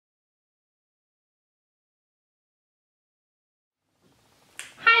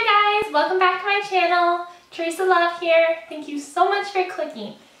welcome back to my channel. Teresa Love here. Thank you so much for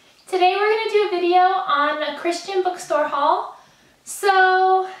clicking. Today we're going to do a video on a Christian bookstore haul.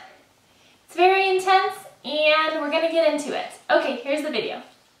 So it's very intense and we're going to get into it. Okay, here's the video.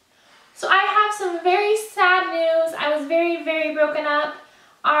 So I have some very sad news. I was very broken up.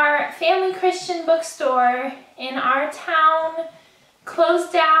 Our family Christian bookstore in our town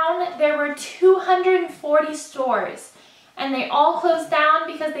closed down. There were 240 stores. And they all closed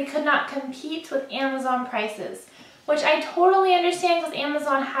down because they could not compete with Amazon prices, which I totally understand because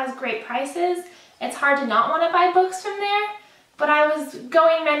Amazon has great prices. It's hard to not want to buy books from there, but I was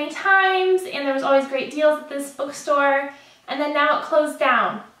going many times and there was always great deals at this bookstore, and then now it closed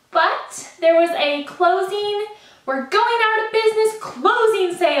down. But there was a closing, we're going out of business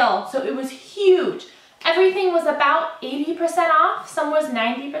closing sale, so it was huge. Everything was about 80% off, some was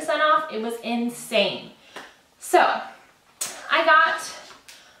 90% off, it was insane. So I got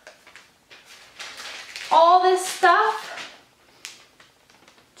all this stuff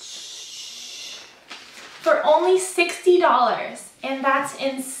for only $60, and that's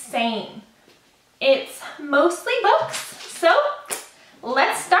insane. It's mostly books, so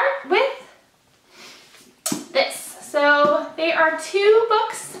let's start with this. So there are two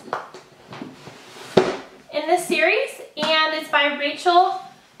books in this series, and it's by Rachel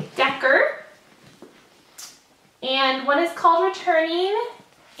Decker. And one is called Returning,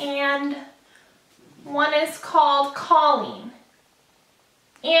 and one is called Calling.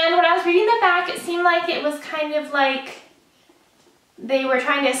 And when I was reading the back, it seemed like it was kind of like they were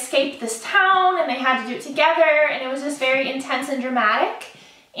trying to escape this town and they had to do it together, and it was just very intense and dramatic.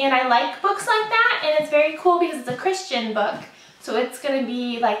 And I like books like that, and it's very cool because it's a Christian book. So it's going to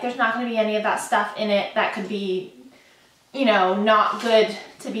be like, there's not going to be any of that stuff in it that could be, you know, not good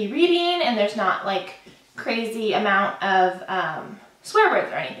to be reading, and there's not like crazy amount of swear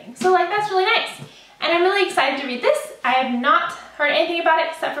words or anything. So like, that's really nice. And I'm really excited to read this. I have not heard anything about it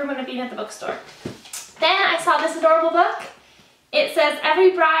except for when I'm being at the bookstore. Then I saw this adorable book. It says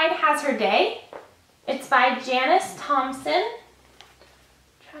Every Bride Has Her Day. It's by Janice Thompson.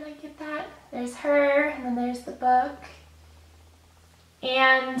 Trying to get that. There's her, and then there's the book.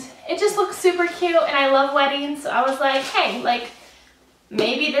 And it just looks super cute, and I love weddings, so I was like, hey, like,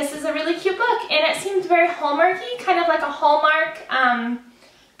 maybe this is a really cute book. And it seems very Hallmarky, kind of like a Hallmark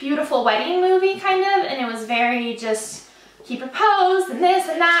beautiful wedding movie kind of, and it was very just, he proposed and this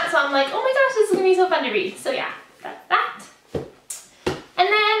and that, so I'm like, oh my gosh, this is gonna be so fun to read. So yeah, that's that. And then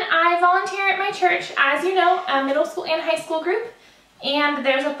I volunteer at my church, as you know, a middle school and high school group, and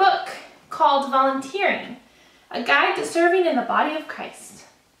there's a book called Volunteering, a guide to serving in the body of Christ.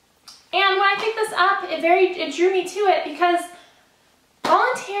 And when I picked this up, it drew me to it because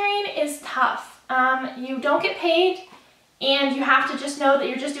volunteering is tough. You don't get paid, and you have to just know that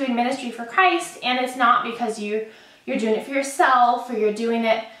you're just doing ministry for Christ, and it's not because you're doing it for yourself, or you're doing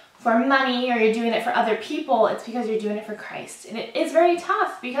it for money, or you're doing it for other people. It's because you're doing it for Christ. And it is very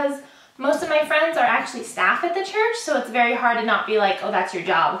tough because most of my friends are actually staff at the church, so it's very hard to not be like, oh, that's your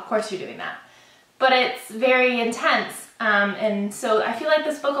job, of course you're doing that. But it's very intense, and so I feel like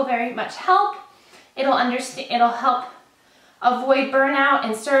this book will very much help. It'll help avoid burnout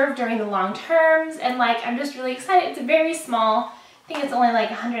and serve during the long terms, and like, I'm just really excited. It's very small. I think it's only like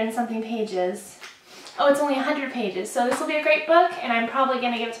 100 and something pages. Oh, it's only 100 pages. So this will be a great book, and I'm probably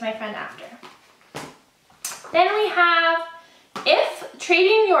going to give it to my friend after. Then we have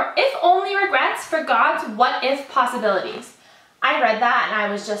Trading Your If Only Regrets for God's What If Possibilities. I read that and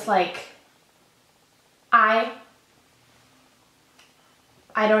I was just like, I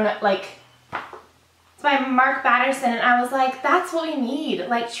don't know, like, by Mark Batterson, and I was like, that's what we need.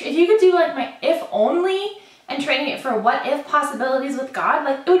 Like, if you could do like my if only and trading it for what if possibilities with God,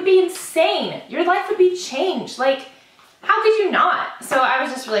 like, it would be insane. Your life would be changed. Like, how could you not? So I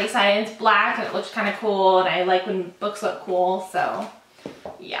was just really excited. It's black and it looks kind of cool, and I like when books look cool, so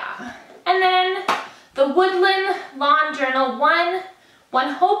yeah. And then the Woodland Lawn Journal, One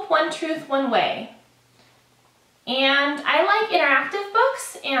Hope, One Truth, One Way. And I like interactive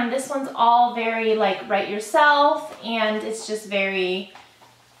books, and this one's all very like write yourself, and it's just very,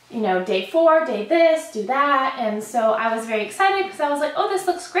 you know, day 4, day this, do that. And so I was very excited because I was like, oh, this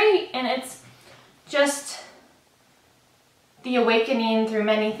looks great, and it's just the awakening through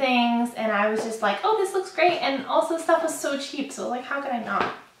many things, and I was just like, oh, this looks great. And also stuff was so cheap, so like, how could I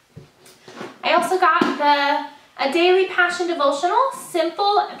not? I also got A Daily Passion Devotional,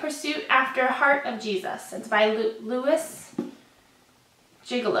 Simple Pursuit After Heart of Jesus. It's by Louis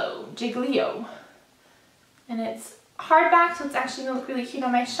Giglio. And it's hardback, so it's actually going to look really cute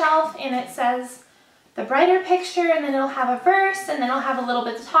on my shelf. And it says, the brighter picture, and then it'll have a verse, and then it'll have a little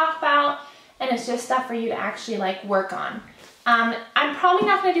bit to talk about, and it's just stuff for you to actually like work on. I'm probably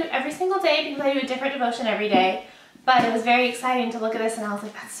not going to do it every single day because I do a different devotion every day, but it was very exciting to look at this, and I was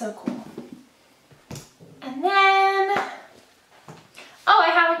like, that's so cool. And then, oh, I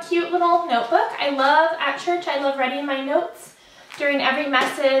have a cute little notebook. At church, I love writing my notes during every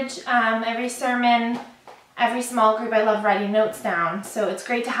message, every sermon, every small group. I love writing notes down. So it's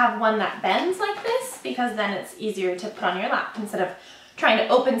great to have one that bends like this because then it's easier to put on your lap instead of trying to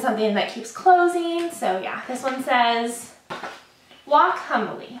open something that keeps closing. So yeah, this one says, walk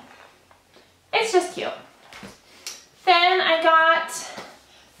humbly. It's just cute. Then I got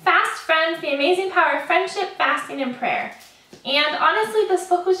Fast Friends, The Amazing Power of Friendship, Fasting, and Prayer. And honestly, this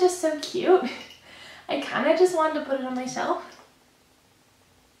book was just so cute. I kind of just wanted to put it on my shelf.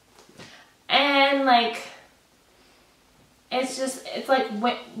 And like, it's like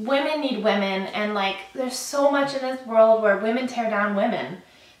women need women, and like there's so much in this world where women tear down women.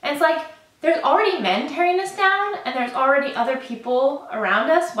 And it's like, there's already men tearing us down, and there's already other people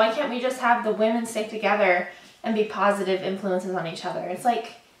around us. Why can't we just have the women stick together and be positive influences on each other? It's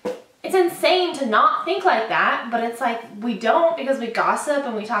like, it's insane to not think like that, but it's like we don't, because we gossip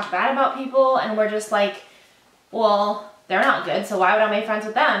and we talk bad about people, and we're just like, well, they're not good, so why would I make friends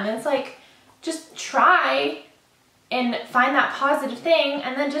with them? And it's like, just try and find that positive thing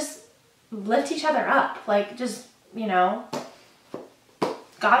and then just lift each other up. Like, just, you know,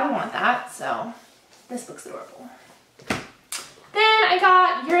 God would want that. So this book's adorable. Then I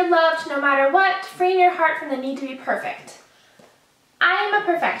got You're Loved No Matter What, Freeing Your Heart from the Need to Be Perfect. I am a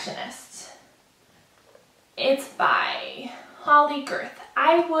perfectionist. It's by Holly Girth.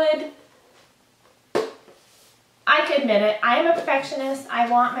 I can admit it. I am a perfectionist. I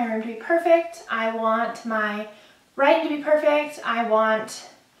want my room to be perfect. I want my writing to be perfect. I want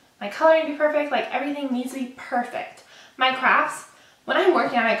my coloring to be perfect. Like, everything needs to be perfect. My crafts, when I'm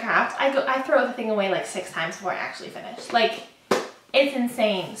working on my craft, I throw the thing away like 6 times before I actually finish. Like, it's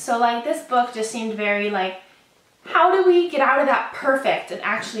insane. So like, this book just seemed very like, how do we get out of that perfect and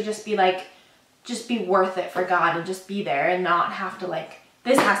actually just be like, just be worth it for God and just be there and not have to like,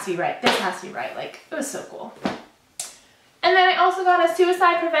 this has to be right, this has to be right. Like, it was so cool. And then I also got a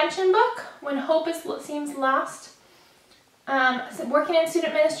suicide prevention book, When Hope Seems Lost. So working in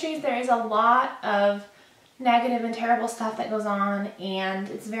student ministries, there is a lot of negative and terrible stuff that goes on, and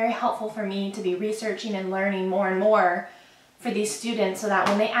it's very helpful for me to be researching and learning more and more for these students, so that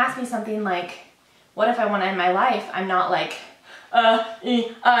when they ask me something like, what if I want to end my life, I'm not like,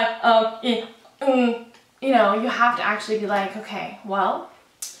 you know, you have to actually be like, okay, well,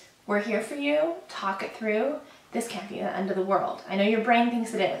 we're here for you, talk it through. This can't be the end of the world. I know your brain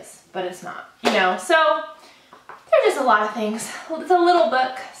thinks it is, but it's not, you know. So there's just a lot of things. It's a little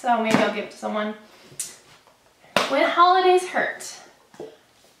book, so maybe I'll give it to someone. When Holidays Hurt.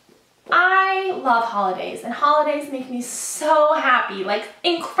 I love holidays, and holidays make me so happy, like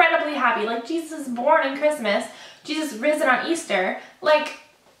incredibly happy. Like, Jesus is born on Christmas, Jesus is risen on Easter, like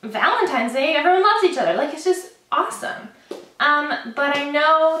Valentine's Day, everyone loves each other. Like, it's just awesome. But I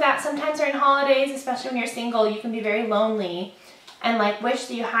know that sometimes during holidays, especially when you're single, you can be very lonely and like wish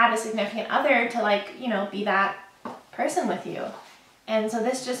that you had a significant other to like, you know, be that person with you. And so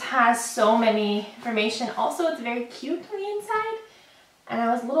this just has so many information. Also, it's very cute on the inside. And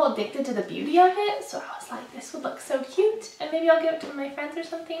I was a little addicted to the beauty of it. So I was like, this would look so cute. And maybe I'll give it to my friends or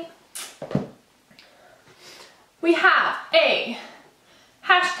something. We have a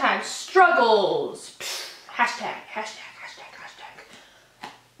hashtag struggles. Hashtag.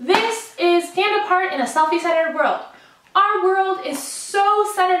 This is Stand Apart in a Selfie-Centered World. Our world is so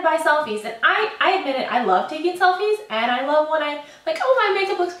centered by selfies, and I admit it, I love taking selfies, and I love when I, like, oh, my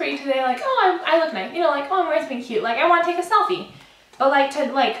makeup looks pretty today, like, oh, I look nice, you know, like, oh, I'm wearing something cute, like, I want to take a selfie. But,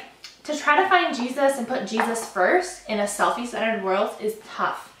 to try to find Jesus and put Jesus first in a selfie-centered world is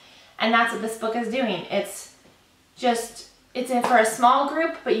tough. And that's what this book is doing. It's in for a small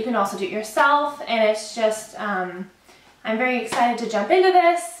group, but you can also do it yourself, and it's just, I'm very excited to jump into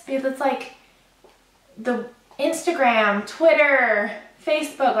this because it's like the Instagram, Twitter,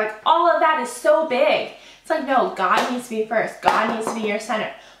 Facebook, like all of that is so big. It's like, no, God needs to be first. God needs to be your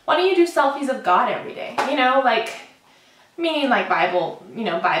center. Why don't you do selfies of God every day? You know, like, meaning like Bible, you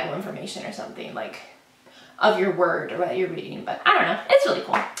know, Bible information or something, like of your word or what you're reading. But I don't know. It's really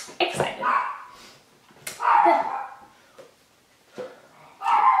cool. Excited.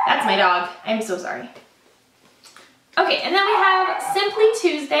 That's my dog. I'm so sorry. Okay, and then we have Simply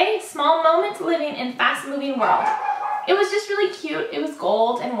Tuesday, Small Moments Living in Fast-Moving World. It was just really cute. It was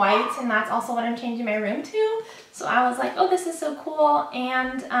gold and white, and that's also what I'm changing my room to. So I was like, oh, this is so cool.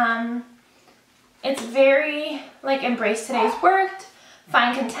 And It's very like embrace today's work,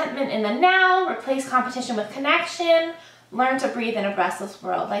 find contentment in the now, replace competition with connection, learn to breathe in a restless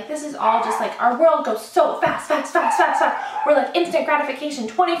world. Like this is all just like our world goes so fast, fast, fast, fast, fast. We're like instant gratification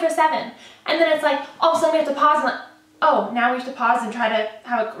 24/7. And then it's like all of a sudden we have to pause and like, oh, now we have to pause and try to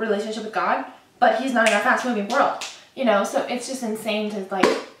have a relationship with God, but he's not in our fast moving world. You know, so it's just insane to like,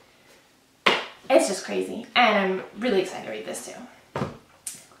 it's just crazy. And I'm really excited to read this too.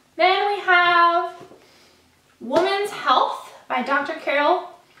 Then we have Woman's Health by Dr. Carol.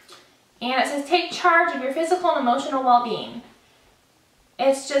 And it says, take charge of your physical and emotional well-being.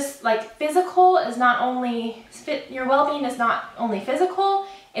 It's just like physical is not only, your well-being is not only physical,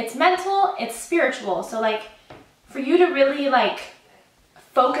 it's mental, it's spiritual. So like for you to really like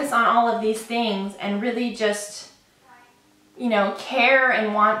focus on all of these things and really just, you know, care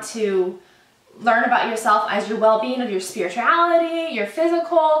and want to learn about yourself as your well-being of your spirituality, your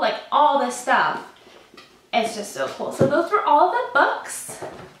physical, like all this stuff. It's just so cool. So those were all the books.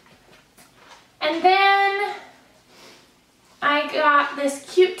 And then I got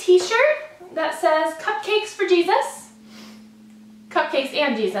this cute t-shirt that says Cupcakes for Jesus. Cupcakes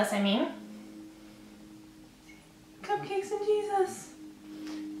and Jesus, I mean. Cupcakes and Jesus.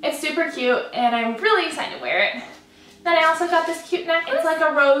 It's super cute and I'm really excited to wear it. Then I also got this cute necklace. It's like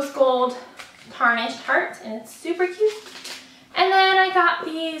a rose gold tarnished heart and it's super cute. And then I got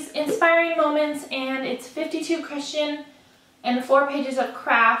these inspiring moments and it's 52 Christian and 4 pages of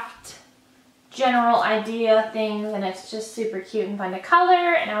craft general idea things, and it's just super cute and fun to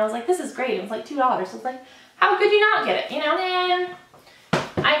color. And I was like, this is great. It was like $2. So it's like, how could you not get it, you know? Then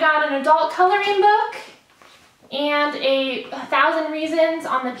I got an adult coloring book and a 1,000 Reasons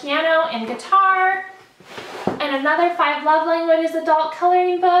on the piano and guitar, and another 5 Love Languages adult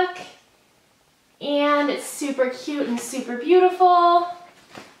coloring book. And it's super cute and super beautiful.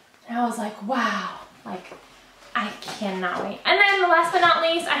 And I was like, wow, like I cannot wait. And then last but not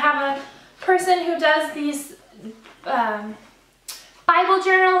least, I have a person who does these Bible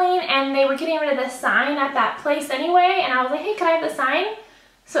journaling, and they were getting rid of the sign at that place anyway, and I was like, hey, can I have the sign?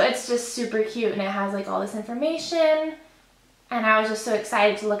 So it's just super cute and it has like all this information, and I was just so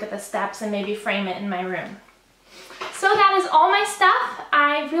excited to look at the steps and maybe frame it in my room. So that is all my stuff.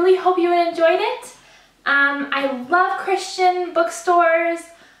 I really hope you enjoyed it. I love Christian bookstores.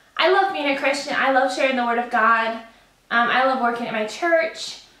 I love being a Christian. I love sharing the Word of God. I love working at my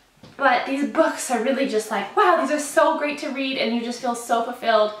church. But these books are really just like, wow, these are so great to read, and you just feel so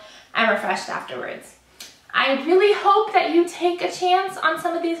fulfilled and refreshed afterwards. I really hope that you take a chance on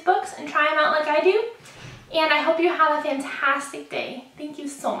some of these books and try them out like I do. And I hope you have a fantastic day. Thank you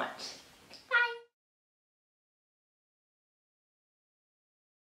so much.